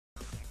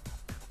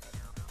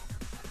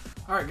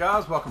Alright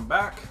guys, welcome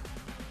back.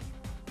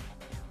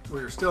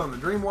 We're still in the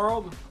dream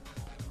world.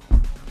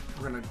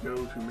 We're gonna go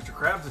to Mr.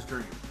 Krabs'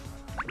 dream.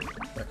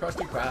 The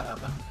Krusty Krab.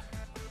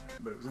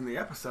 But it was in the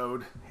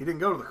episode, he didn't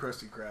go to the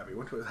Krusty Krab, he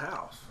went to his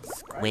house.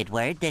 Right?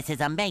 Squidward, this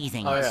is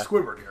amazing. Oh yeah.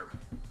 Squidward here.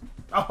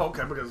 Oh,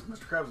 okay, because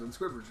Mr. Krabs is in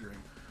Squidward's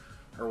dream.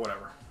 Or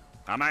whatever.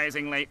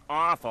 Amazingly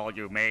awful,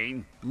 you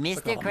mean?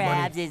 Mr.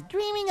 Krabs is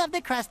dreaming of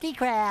the Krusty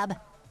Krab.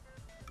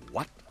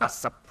 What a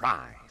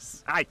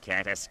surprise. I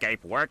can't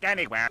escape work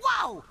anywhere.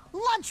 Whoa!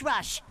 Lunch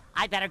rush!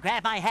 I better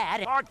grab my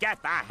hat. Forget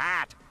the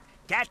hat.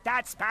 Get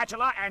that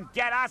spatula and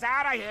get us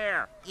out of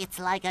here. It's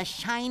like a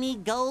shiny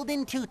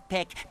golden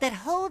toothpick that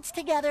holds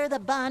together the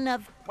bun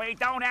of... We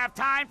don't have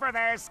time for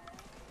this.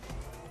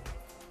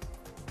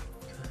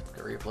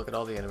 Grief, look at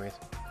all the enemies.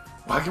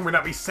 Why can we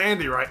not be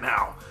Sandy right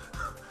now?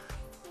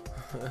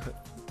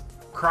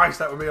 Christ,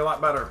 that would be a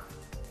lot better.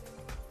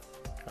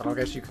 I don't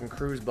guess you can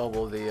cruise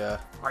bubble the,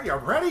 Are you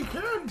ready,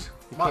 kids?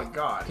 My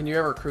God. Can you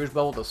ever cruise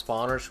bubble the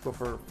spawners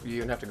before you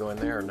even have to go in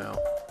there or no?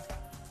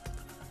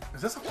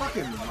 Is this a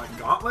fucking, like,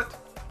 gauntlet?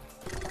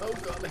 Oh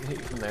god, they can hit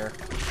you from there.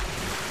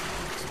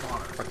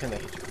 Spawner. Or can they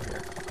hit you from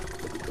here?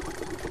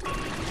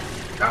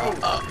 Go!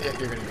 Oh, yeah,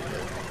 you're gonna get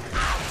hit.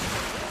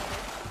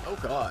 Oh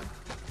god.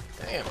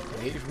 Damn,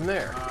 they hit you from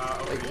there.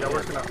 Okay, yeah,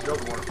 we're just gonna have to go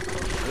for it.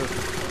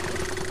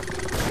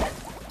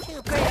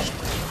 Too pretty.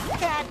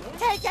 Can't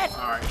take it!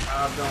 Alright,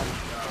 don't...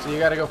 So you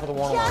gotta go for the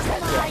one Just yeah,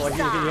 my like you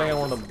size. get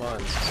one of the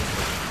buns.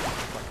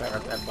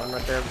 Like that bun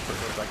right there, before it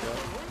goes like that.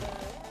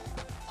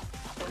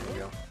 There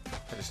you go.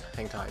 Just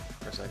hang tight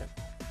for a second.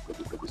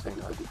 Just hang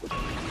tight.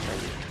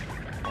 Thank you.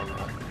 Or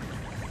not.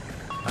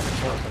 I just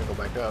thought it was gonna go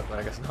back up, but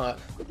I guess not.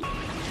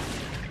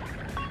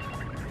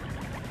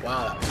 Wow,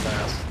 that was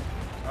fast.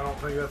 I don't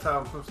think that's how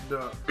I'm supposed to do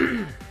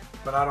it.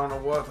 But I don't know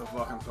what the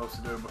fuck I'm supposed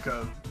to do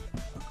because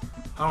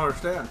I don't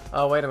understand.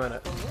 Oh, wait a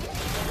minute.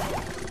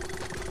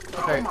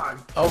 Okay, Oh my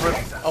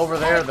over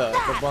there, the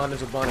bun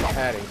is a bun of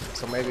patty,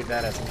 so maybe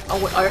that hasn't. Oh,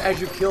 wait, as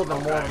you kill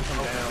them, more of them come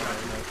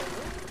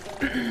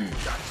down.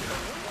 Gotcha.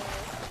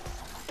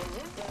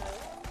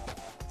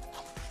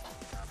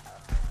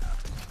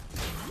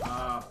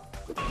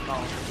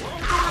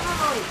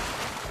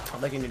 I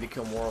think you need to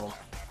kill more of them.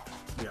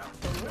 Yeah.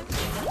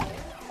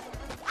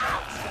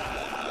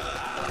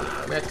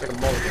 We have to take a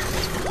mulligan.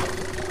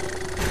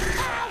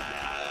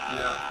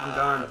 Yeah, I'm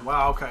done.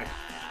 Wow, okay.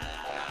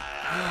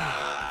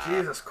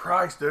 Jesus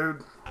Christ,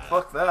 dude.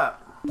 Fuck that.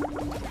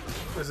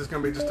 This is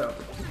gonna be just a...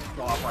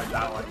 Well, I'll probably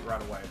die like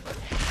right away, but...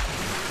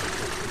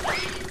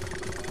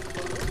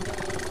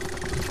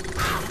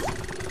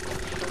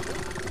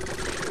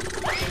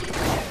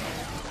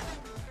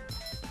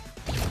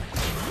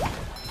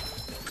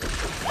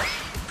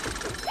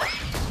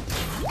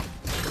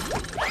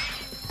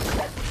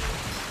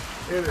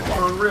 It is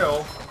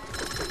unreal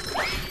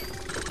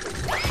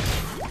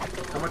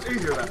how much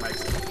easier that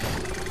makes it.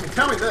 And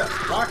tell me this,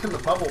 why can the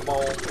bubble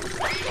bowl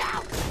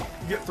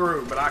get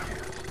through, but I can't?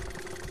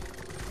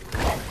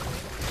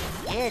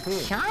 It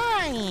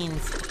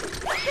shines!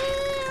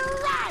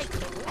 Right!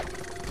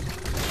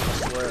 I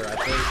swear, I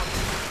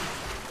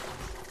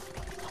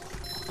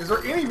think. Is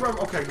there any room?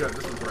 Okay, good,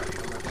 this one's ready.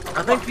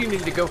 I think you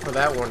need to go for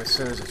that one as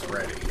soon as it's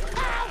ready.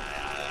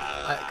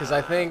 Because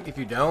I think if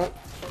you don't,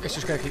 it's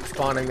just gonna keep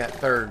spawning that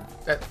third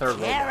Terror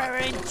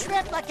robot. in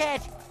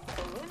triplicate!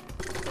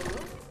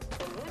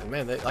 And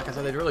man, like I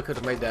said, they really could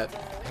have made that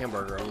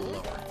hamburger a little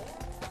lower.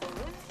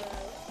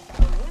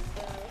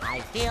 I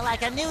feel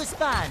like a new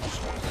sponge.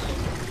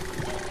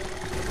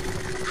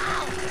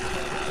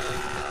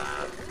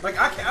 Like,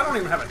 I don't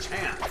even have a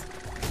chance.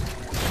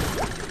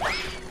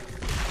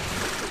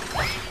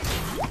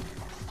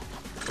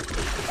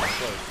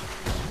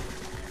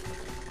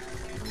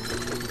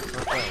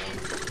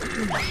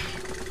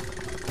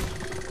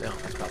 No,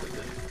 that's probably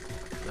good.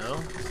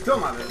 No? Still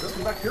not it. This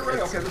one's back here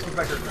ready? Okay, this one's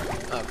back here ready.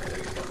 Okay, there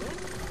you go.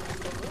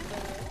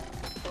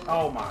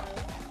 Oh my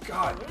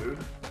God,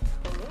 dude.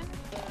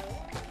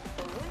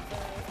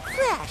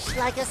 Fresh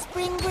like a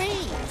spring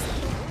breeze.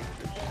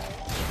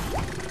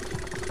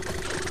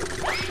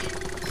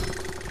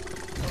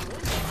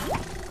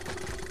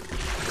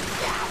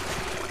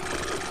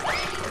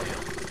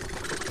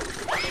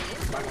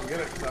 I'm not gonna get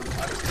it because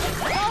I just...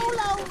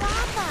 Solo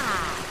Rama!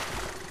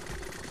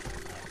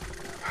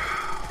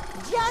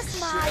 Just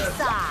my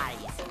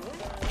size.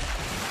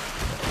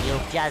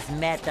 You've just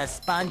met the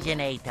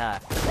Sponginator.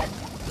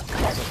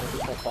 Just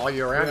gonna follow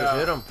you around, just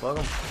hit them, fuck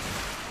them.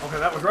 Okay,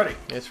 that was ready.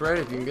 It's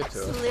ready if you can get to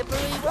it.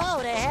 Slippery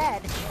road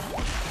ahead.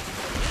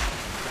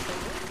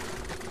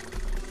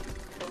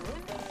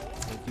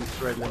 Keep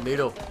threading the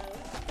needle.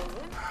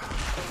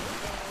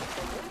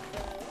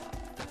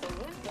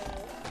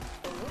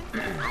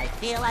 I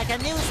feel like a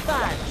new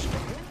sponge.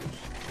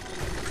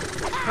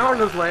 How are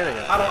those landing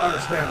at? I don't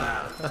understand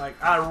that. Like,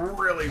 I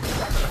really...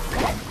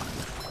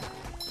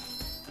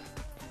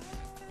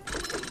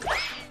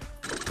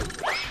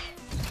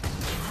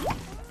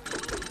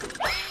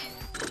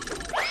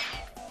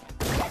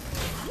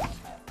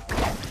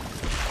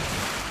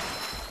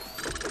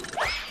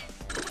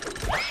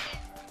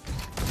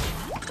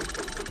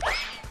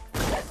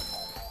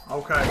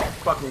 Okay,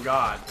 fucking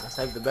God. I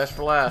saved the best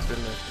for last,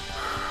 didn't I?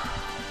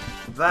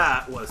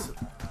 That was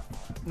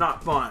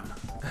not fun.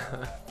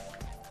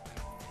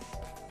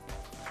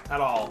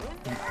 At all.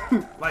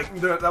 Like,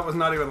 that was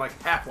not even like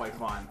halfway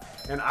fun.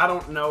 And I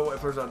don't know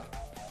if there's a...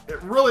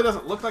 It really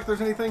doesn't look like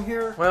there's anything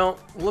here. Well,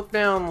 look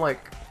down,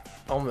 like,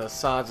 on the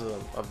sides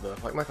of the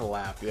like a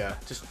lap, yeah.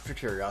 Just for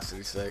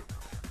curiosity's sake.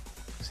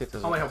 See if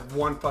there's I only have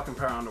one fucking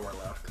pair of underwear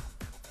left.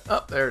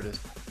 Oh, there it is.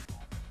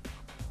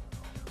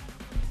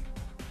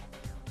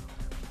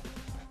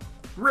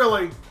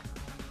 Really?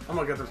 I'm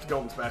gonna get this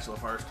golden spatula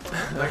first.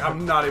 Like,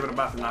 I'm not even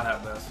about to not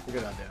have this.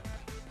 Good idea.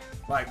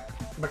 Like,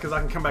 because I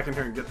can come back in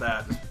here and get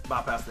that, just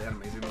bypass the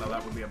enemies, even though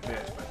that would be a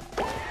bitch, but...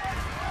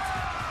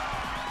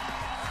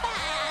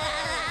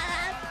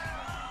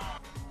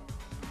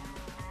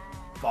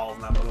 Falls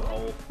in that little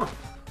hole.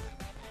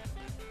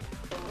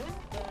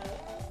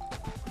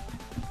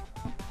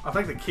 I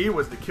think the key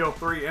was to kill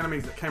 3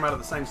 enemies that came out of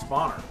the same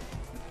spawner.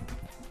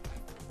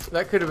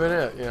 That could have been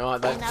it, you know,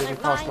 that Another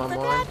didn't cross my find for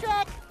mind.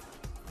 Patrick.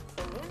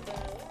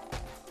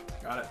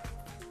 Got it.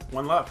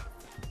 One left.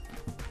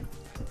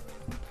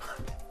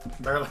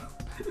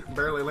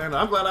 barely landed.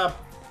 I'm glad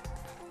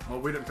well,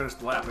 we didn't finish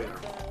the lap either.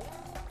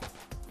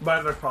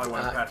 But there's probably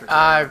one of Patrick's.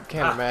 I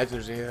can't imagine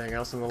there's anything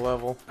else in the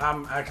level.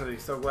 I'm actually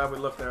so glad we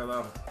looked there,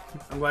 though.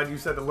 I'm glad you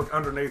said to look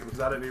underneath, because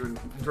I didn't even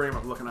dream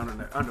of looking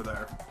under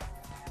there.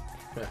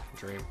 Yeah,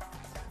 dream.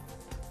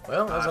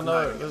 Well,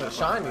 there's a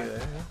shiny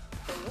there.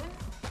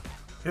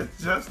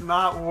 It's just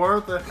not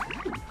worth it.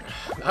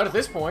 Not at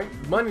this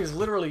point. Money is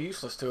literally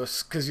useless to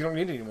us because you don't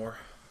need it anymore.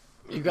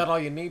 You got all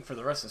you need for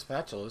the rest of the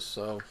spatulas,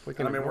 so we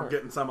can. I mean, we're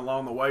getting some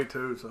along the way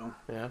too, so.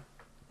 Yeah.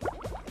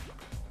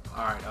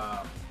 All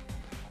right.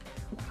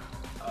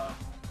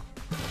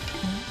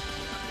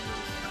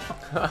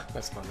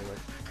 That's funny.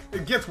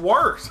 It gets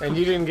worse. And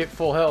you didn't get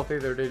full health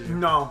either, did you?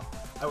 No,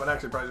 that would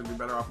actually probably be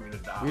better off for me to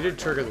die. You did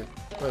trigger the.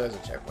 Well, there's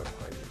a checkpoint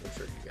behind you. I'm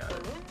sure you got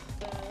it.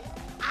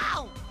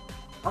 Ow!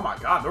 Oh my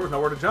God, there was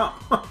nowhere to jump.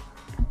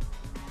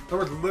 There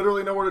was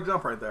literally nowhere to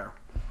jump right there.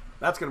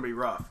 That's gonna be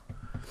rough.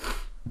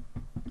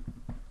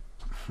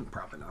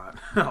 Probably not.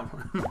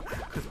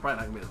 It's probably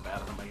not gonna be as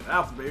bad as I'm making it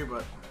out to be,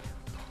 but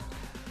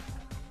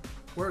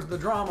where's the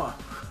drama?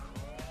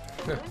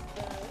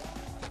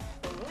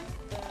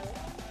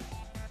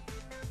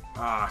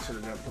 I should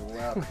have jumped to the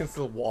left. It's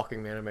the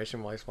walking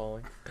animation while he's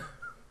falling.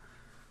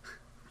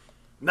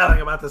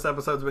 Nothing about this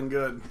episode's been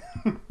good.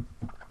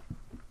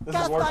 This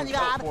Go is worse than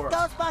SpongeBob! Four.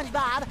 Go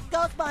SpongeBob!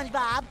 Go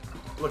SpongeBob!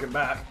 Looking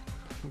back.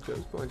 Go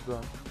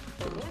SpongeBob.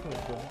 Go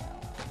SpongeBob.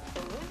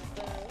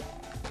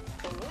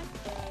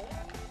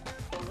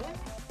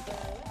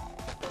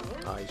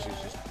 Oh, you should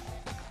just.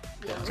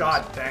 Yeah.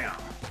 God damn.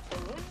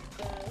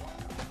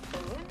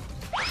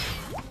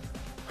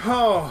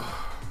 Oh.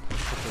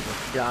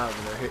 There's a guy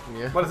over there hitting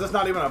you. But is this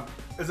not even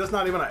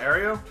an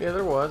area? Yeah,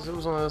 there was. It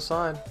was on the other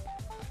side.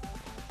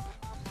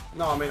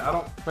 No, I mean I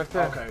don't. Right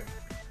there. Okay.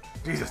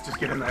 Jesus, just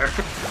get in there.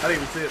 I didn't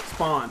even see it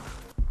spawn.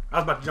 I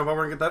was about to jump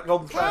over and get that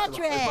golden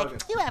spatula. Hey, Patrick!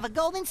 bucket. You have a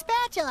golden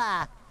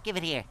spatula! Give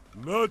it here.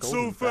 Not so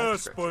Golden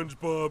fast, spatula.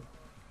 SpongeBob.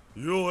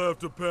 You'll have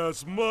to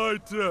pass my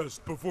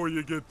test before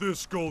you get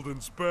this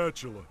golden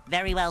spatula.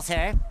 Very well,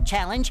 sir.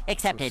 Challenge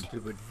accepted.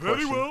 Stupid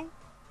Very question. well.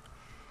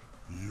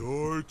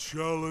 Your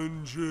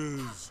challenge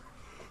is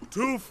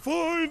to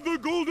find the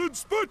golden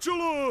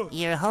spatula.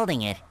 You're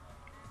holding it.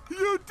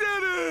 You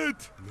did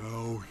it!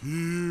 Now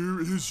here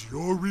is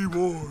your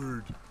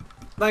reward.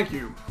 Thank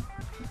you.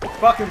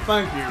 Fucking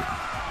thank you.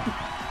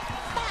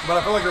 But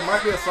I feel like there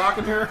might be a sock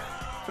in here.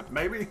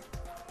 Maybe.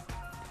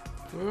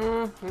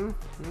 There's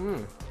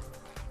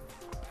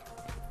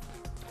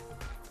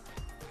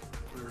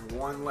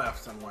one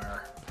left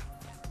somewhere.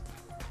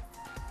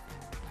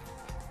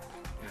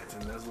 And it's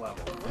in this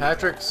level.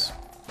 Patrick's.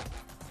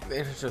 The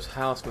entrance to his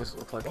house makes it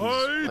look like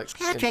he's like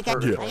Patrick, in I-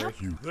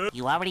 purgatory.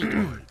 You already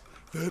told.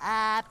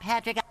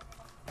 Patrick.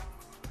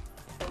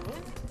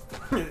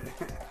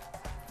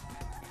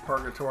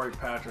 Purgatory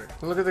Patrick.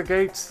 Look at the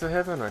gates to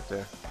heaven right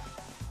there.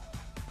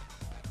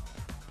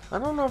 I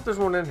don't know if there's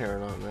one in here or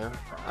not, man.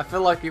 I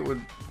feel like it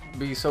would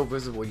be so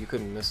visible you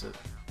couldn't miss it.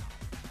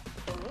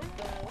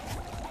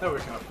 That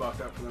was kind of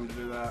fucked up for them to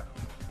do that.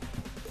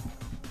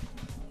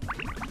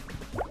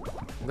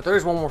 But there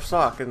is one more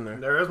sock, isn't there?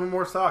 There is one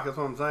more sock, that's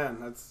what I'm saying.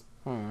 That's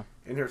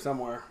in here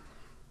somewhere.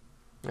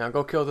 Now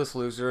go kill this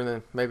loser, and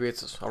then maybe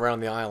it's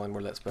around the island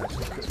where that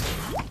spatula is.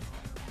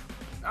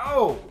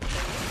 Oh!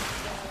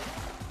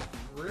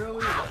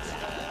 Really? Oh,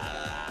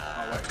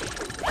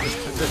 wait.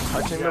 Is it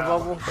touching the Yeah.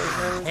 bubble?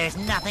 There's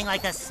nothing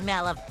like the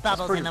smell of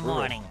bubbles pretty in the brutal.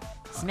 morning.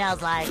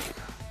 Smells like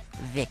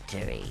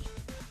victory.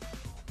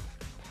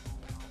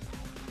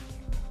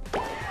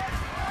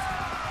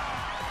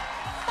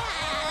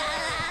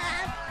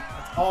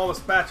 All the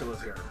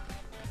spatulas here.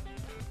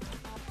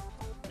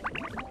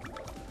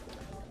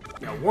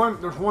 Yeah,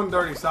 there's one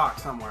dirty sock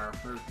somewhere.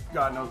 There's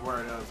God knows where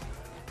it is.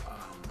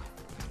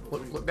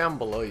 Look down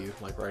below you,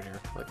 like right here.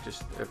 Like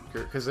just,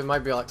 because it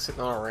might be like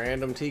sitting on a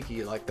random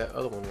tiki like that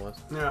other one was.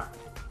 Yeah.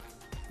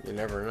 You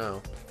never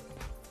know.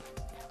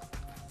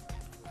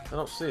 I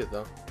don't see it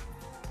though.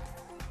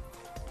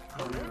 I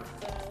don't either.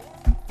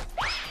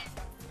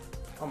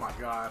 Oh my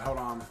god, hold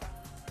on.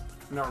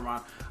 Never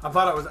mind. I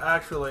thought it was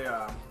actually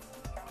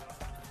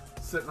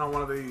sitting on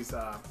one of these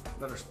that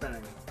are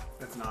spinning.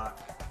 It's not.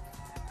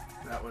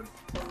 That would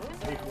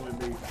equally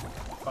be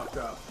fucked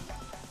up.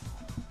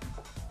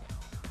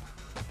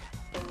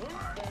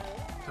 Alright.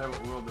 Tell you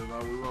what we'll do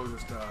though. We will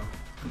just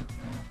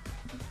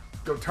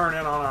go turn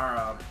in on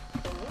our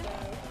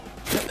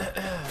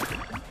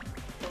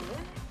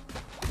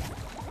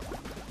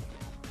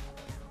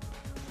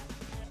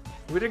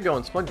We did go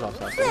in SpongeBob's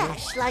house, didn't we?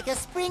 Fresh like a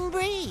spring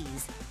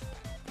breeze.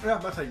 yeah,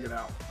 that's how you get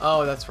out.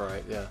 Oh, that's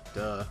right. Yeah,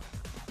 duh.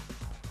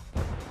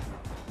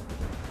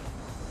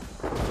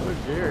 Oh,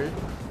 Gary.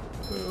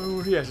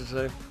 What he has to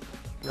say?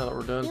 Now that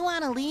we're done. You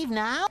want to leave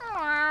now?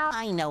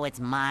 I know it's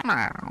mine.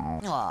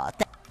 Aw,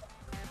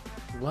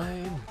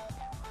 Lame.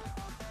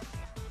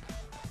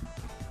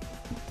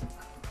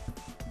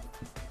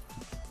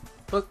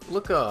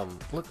 Look up.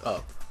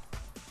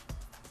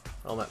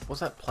 On that, what's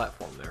that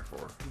platform there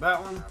for?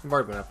 That one? We've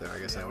already been up there, I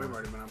guess. Yeah, I we've know.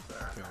 already been up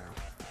there. Yeah.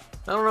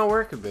 I don't know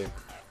where it could be.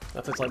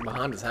 If it's like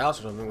behind his house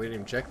or something, we didn't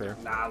even check there.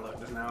 Nah, I looked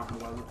just now.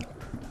 It wasn't.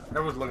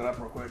 Everyone's looking it up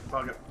real quick.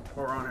 Fuck it.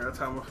 While we're on here, that's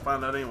how we'll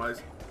find out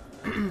anyways.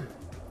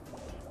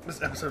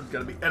 This episode's got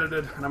to be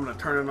edited, and I'm going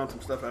to turn in on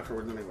some stuff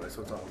afterwards anyway,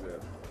 so it's all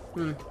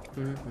good.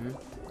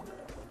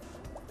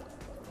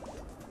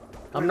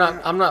 I'm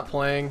not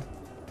playing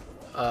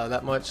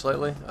that much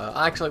lately.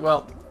 Actually,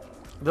 well,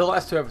 the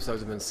last 2 episodes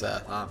have been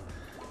Seth.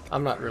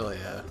 I'm not really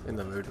in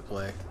the mood to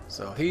play.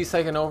 So he's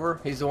taken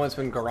over. He's the one that's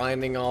been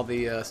grinding all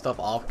the stuff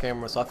off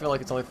camera. So I feel like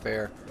it's only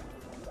fair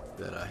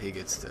that he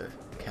gets to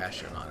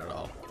cash in on it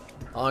all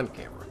on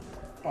camera.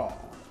 Oh.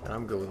 And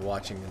I'm good with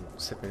watching and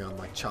sipping on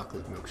my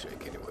chocolate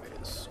milkshake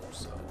anyways.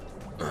 So.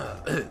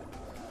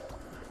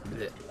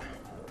 Blech.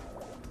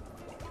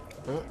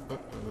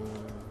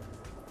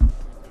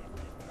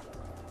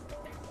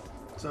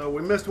 So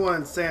we missed one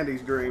in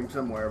Sandy's dream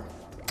somewhere.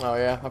 Oh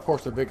yeah, of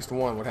course the biggest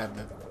one would have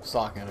the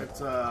sock in it. It's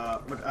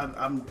but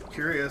I'm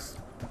curious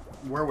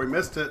where we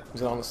missed it.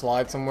 Is it on the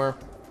slide somewhere?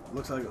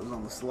 Looks like it was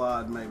on the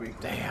slide, maybe.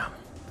 Damn.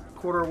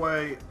 Quarter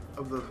way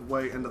of the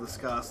way into the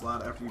sky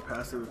slide. After you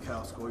pass through the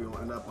cow skull, you'll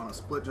end up on a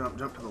split jump.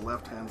 Jump to the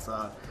left-hand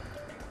side.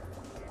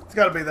 It's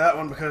got to be that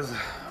one because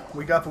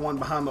we got the one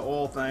behind the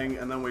oil thing,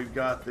 and then we've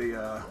got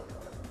the.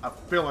 I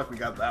feel like we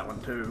got that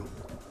one too.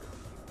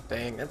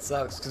 Dang, that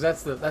sucks. Cause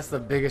that's the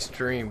biggest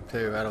dream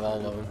too out of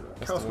all of them.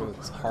 That's the one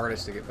that's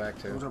hardest to get back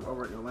to. We'll jump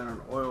over it. You'll land on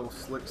an oil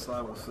slick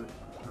slide. We'll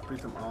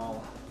repeat them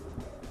all.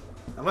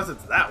 Unless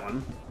it's that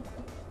one.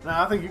 No,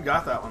 I think you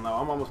got that one though.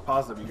 I'm almost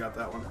positive you got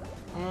that one.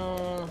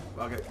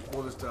 Okay,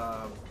 we'll just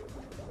I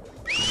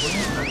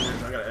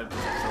gotta edit this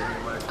episode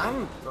anyway.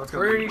 I'm So it's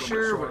gonna be a pretty little bit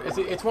sure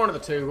shorter. it's one of the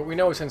two, but we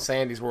know it's in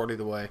Sandy's world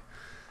either way.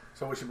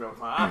 So we should be able to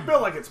find. I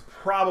feel like it's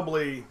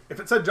probably if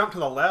it said jump to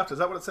the left. Is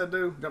that what it said?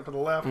 Do jump to the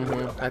left?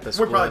 At the We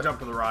split. probably jump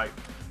to the right.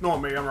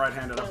 Knowing me, I'm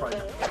right-handed. I probably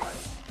jump to the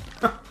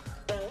right.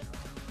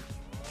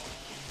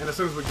 And as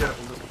soon as we get it,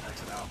 we'll just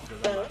exit out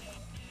because I'm not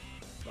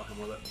fucking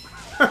with it.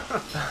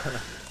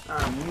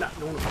 I'm not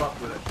going to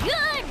fuck with it.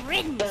 good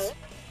riddance.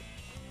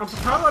 I'm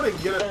surprised I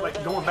didn't get it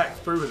like going back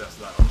through this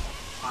though.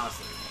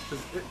 Honestly,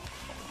 because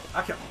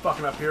I kept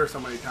fucking up here so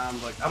many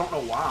times. Like I don't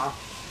know why.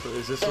 So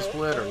is this a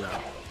split or no?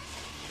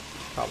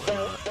 Probably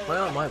not.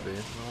 Well, it might be. I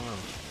don't know.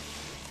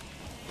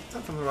 It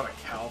said something about a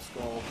cow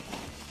skull.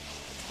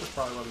 This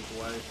probably wasn't the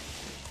way.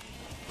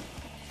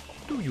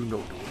 Do you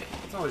know the way?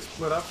 It's only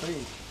split up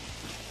thing.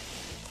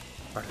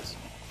 Artist.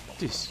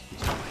 This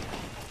is the way.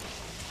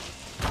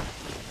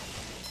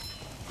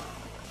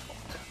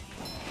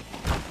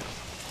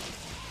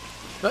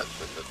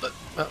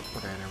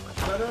 Okay, never mind.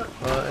 Is that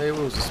it? It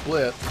was a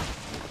split.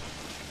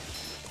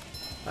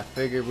 I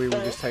figured we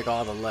would just take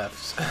all the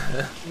lefts.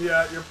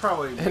 Yeah, you're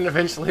probably. And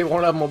eventually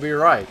one of them will be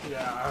right.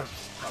 Yeah, I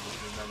probably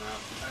should have done that,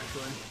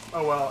 actually.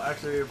 Oh, well,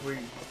 actually, if we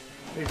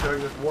need to,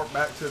 just warp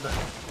back to the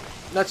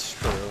That's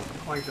true.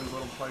 Plankton's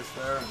little place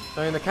there. And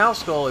I mean, the cow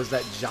skull is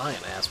that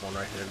giant ass one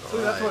right here. see,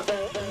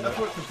 that's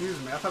what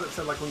confused me. I thought it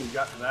said, like, when you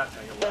got to that,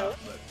 take a left,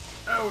 but...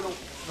 Oh, don't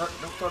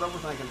start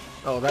overthinking.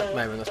 Oh, that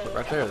maybe that's put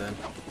right there then.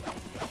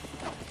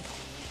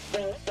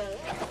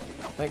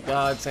 Thank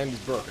God Sandy's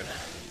broken.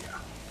 Yeah.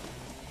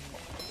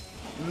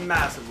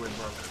 Massively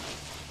broken.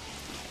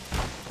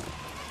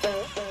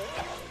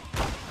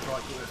 I feel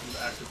like this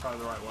is actually probably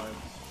the right way.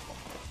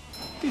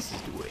 This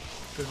is the way.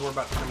 Because we're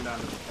about to come down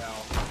to the cow.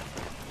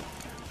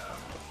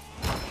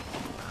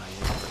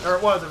 Or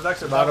it was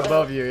actually About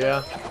above you,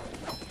 yeah.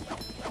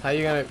 How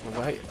you gonna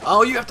wait?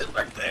 Oh, you have to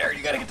right there.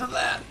 You gotta get to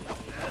that.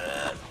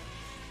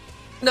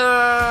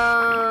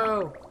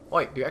 No.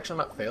 Wait, do you actually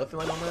not fail if you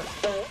land on that?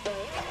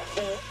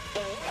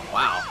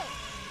 Wow.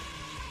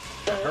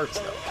 That hurts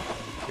though.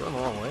 You going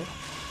the wrong way?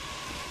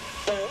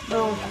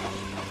 No.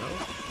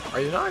 Are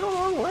you not going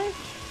the wrong way?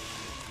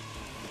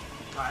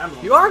 I am.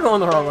 You are going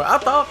the wrong way. I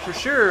thought for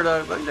sure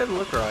that it didn't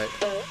look right.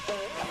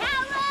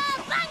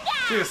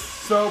 She is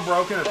so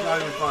broken, it's not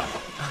even funny.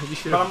 You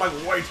should But I'm have.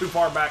 like way too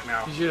far back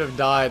now. You should have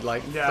died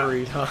like Yeah.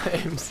 3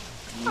 times.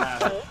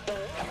 Massive.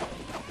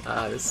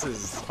 This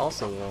is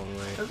also the wrong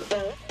way.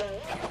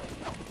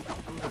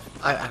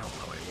 I don't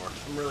know anymore.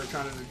 I'm really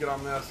trying to just get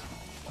on this.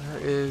 Where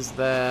is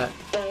that?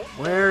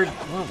 Where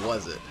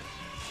was it?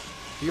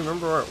 Do you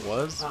remember where it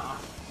was?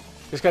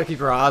 Just gotta keep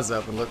your eyes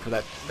up and look for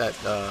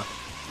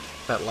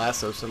that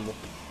lasso symbol.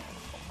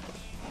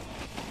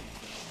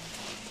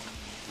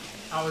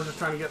 I was just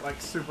trying to get like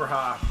super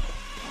high.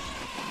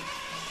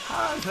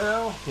 High as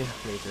hell. Yeah,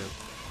 me too.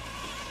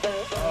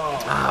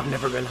 Oh. I've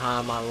never been high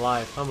in my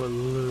life. I'm a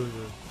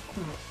loser.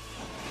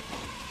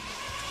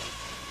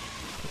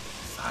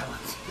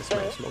 Silence. This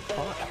man smoked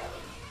pot.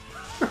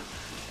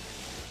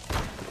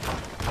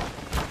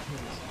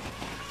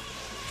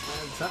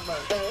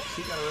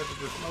 She got arrested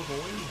for smoking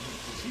weed.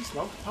 She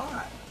smoked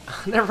pot.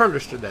 I never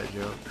understood that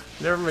joke.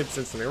 Never made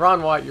sense to me.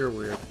 Ron White, you're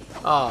weird.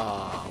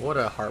 Ah, what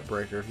a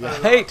heartbreaker. You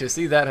hate to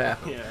see that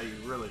happen. Yeah, you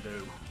really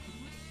do.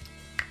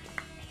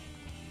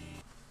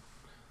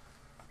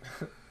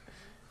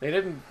 They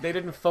didn't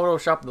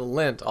Photoshop the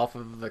lint off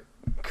of the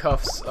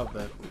cuffs of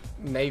the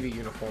Navy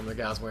uniform the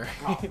guy's wearing.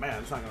 Oh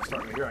man, it's not gonna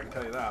start me here, I can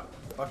tell you that.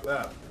 Fuck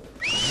that.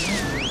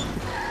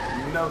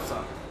 No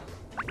son.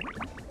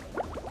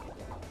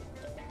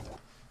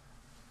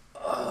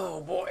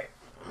 Oh boy.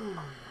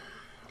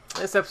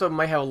 This episode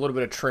might have a little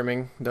bit of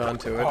trimming done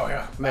to it. Oh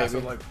yeah, maybe.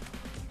 massively.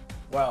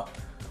 Well,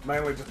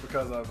 mainly just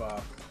because of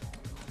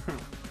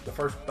the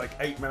first like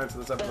 8 minutes of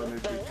this episode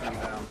needs to be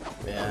trimmed down.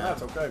 Yeah. And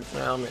that's okay.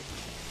 Well, I mean,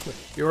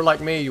 if you were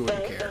like me, you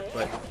wouldn't care,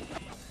 but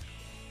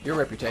your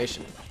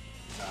reputation.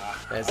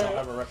 I don't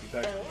have a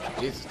reputation.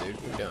 Jesus, dude,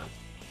 you're done.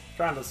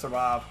 Trying to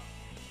survive.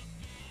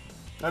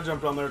 I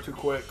jumped on there too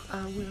quick.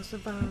 I will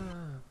survive.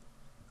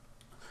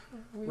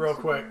 Real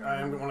quick,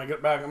 when I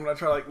get back, I'm gonna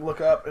try to like look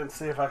up and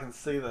see if I can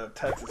see the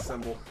Texas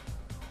symbol.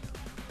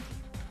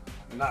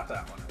 Not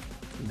that one.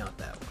 Not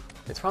that one.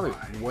 It's probably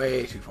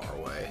way too far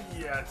away.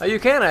 Yeah. Oh, you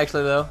can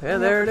actually though. Yeah,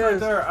 there it right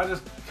is. There. I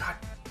just, God,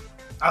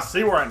 I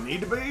see where I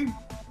need to be.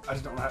 I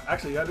just don't know.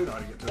 Actually, I do know how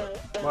to get to it.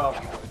 Well,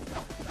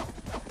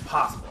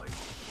 possibly.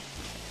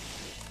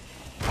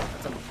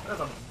 That's a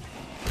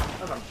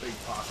big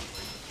possibly.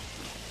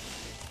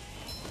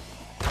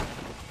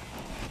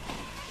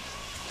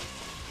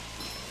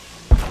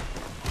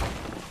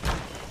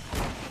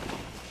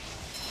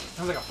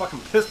 Sounds like a fucking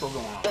pistol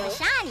going on. The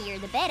shinier,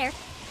 the better.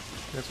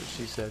 That's what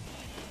she said.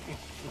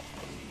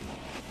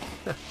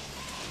 I'm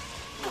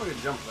gonna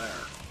jump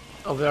there.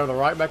 Over there on the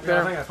right back Yeah,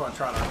 there? I think that's what I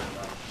tried to do.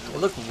 It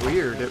looked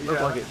weird. It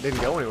looked like it didn't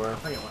go anywhere. I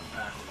think it went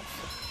backwards.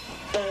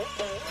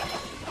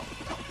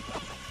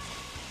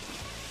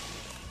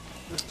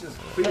 This just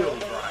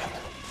feels right.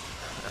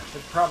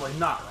 It's probably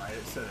not right.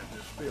 It said it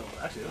just feels.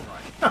 Actually, it's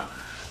right.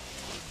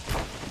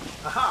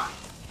 Aha!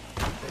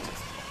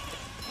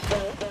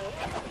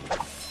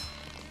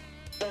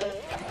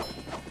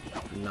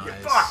 Nice.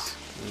 Get fucked!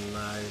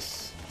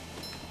 Nice.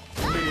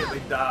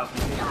 Immediately dies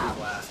when he gets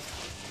blast.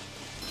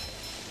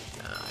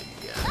 Nah, you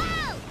got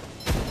it.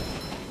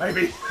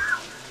 Maybe.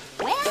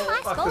 Well,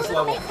 I Fuck suppose this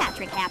it'll level. make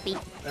Patrick happy.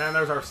 And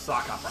there's our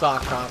sock opera.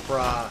 Sock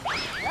opera.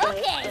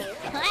 Okay,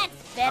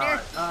 that's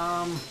better. Alright,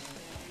 I'll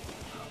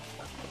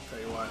tell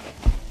you what.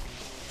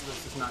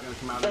 This is not going to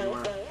come out anywhere.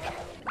 I'll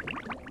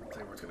tell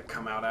you where it's going to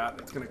come out at.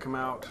 It's going to come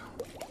out.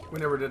 We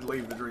never did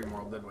leave the dream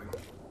world, did we?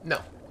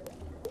 No.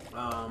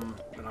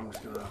 And I'm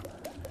just going to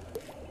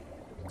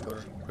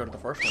Go to the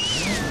first one.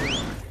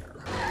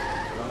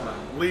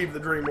 leave the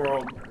dream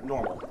world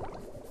normal.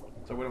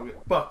 So we don't get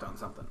fucked on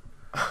something.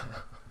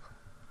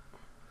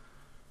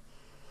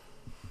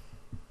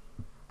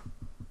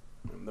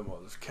 And then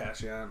we'll just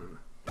cash in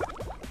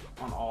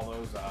on all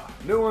those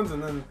new ones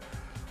and then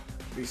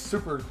be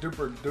super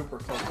duper duper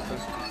close to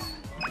this one.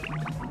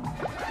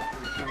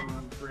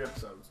 3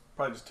 episodes.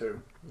 Probably just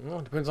 2. Well,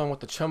 it depends on what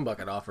the chum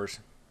bucket offers.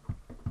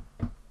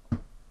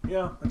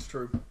 Yeah, that's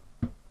true.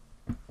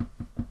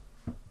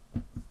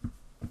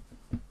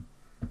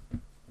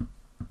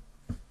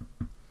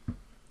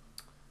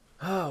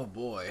 Oh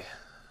boy.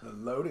 The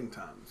loading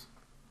times.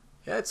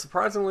 Yeah, it's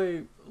surprisingly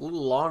a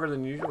little longer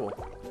than usual.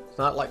 It's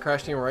not like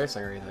Crash Team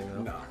Racing or anything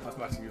though. No, I was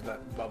about to use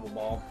that bubble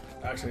ball.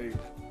 Actually,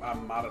 I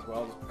might as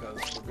well just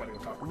because we've got to go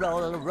talk to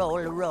Roll, roll,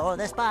 roll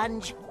the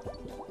sponge.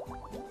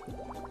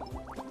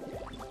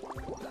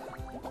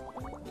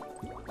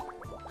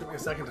 Took me a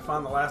second to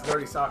find the last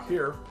dirty sock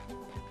here.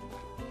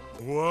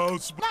 Wow,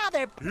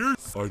 Mother. here.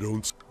 I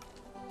don't.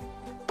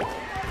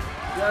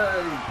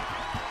 Yay!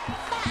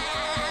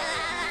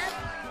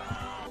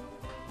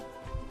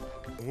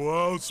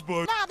 Wow,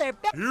 Spud. Mother.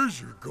 Here's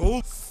your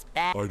gold.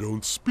 That. I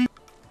don't speak.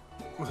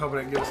 I was hoping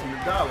it'd give us some new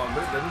dialogue,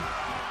 but it didn't.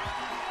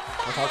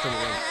 I'll talk to him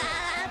again.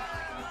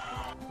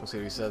 We'll see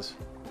what he says.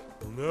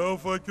 Well, now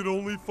if I could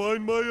only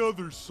find my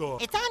other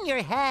sock. It's on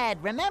your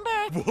head, remember?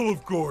 Well,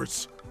 of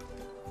course.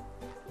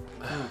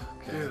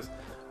 Okay. Jesus.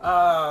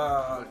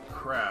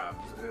 Krabs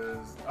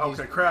is...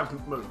 Okay,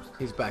 Krabs moves.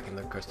 He's back in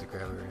the Krusty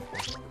Krab area.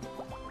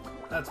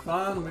 That's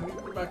fine. We need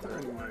to go back there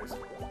anyways.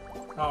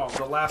 Oh,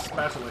 the last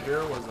spatula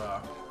here was,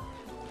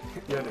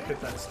 you had to hit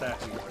that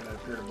statue and it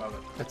appeared above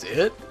it. That's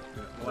it?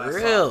 The last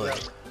Really? Sock,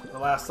 yeah. The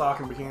last sock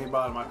and Bikini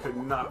Bottom, I could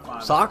not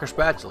find Sock or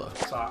spatula?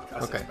 sock. I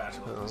said Okay.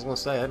 spatula. I was gonna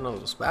say I didn't know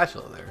there was a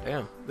spatula there.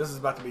 Damn. This is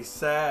about to be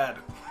sad.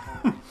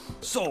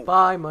 So,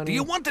 Bye, money. do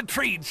you want to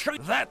trade?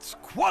 That's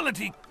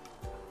quality.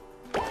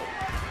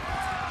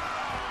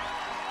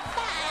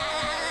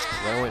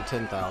 That went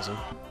 10,000.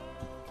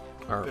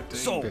 Or 15.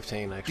 So,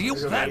 15 do actually. you?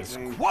 These are That's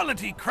 18.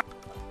 quality crap.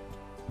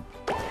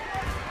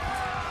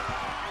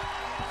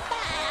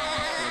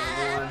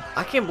 21.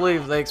 I can't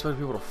believe they expect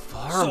people to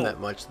farm So, that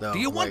much though. do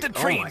you want Like, to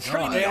trade Oh my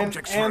shiny God.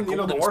 objects for a And you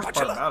know the golden worst part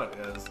spatula? about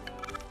it is,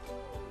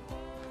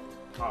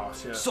 oh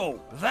shit. So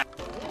that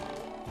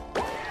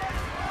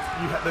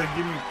They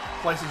give you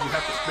places you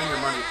have to spend your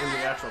money in the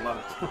actual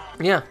level.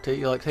 Yeah,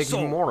 you like take So-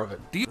 even more of it.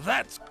 do you?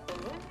 That's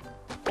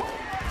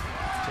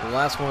So the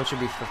last one should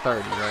be for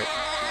 30, right?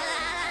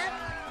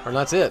 Or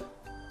that's it.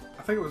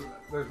 I think it was.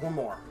 There's one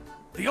more.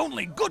 the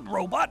only good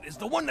robot is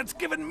the one that's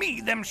given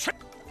me them.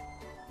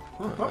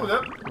 What was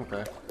it?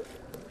 Okay.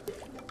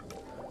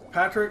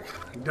 Patrick,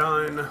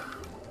 done.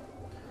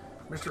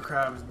 Mr.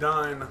 Krabs,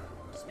 done.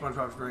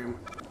 SpongeBob's Dream,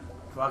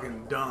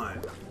 fucking done.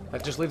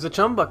 That just leaves a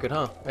chum bucket,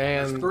 huh?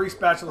 There's And 3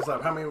 spatulas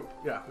left. How many?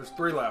 Yeah, there's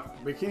 3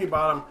 left. Bikini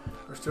Bottom,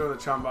 there's 2 in the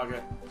chum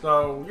bucket.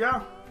 So,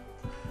 yeah.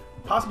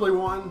 Possibly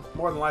 1.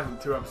 More than likely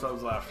 2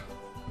 episodes left.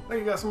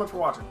 Thank you guys so much for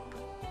watching.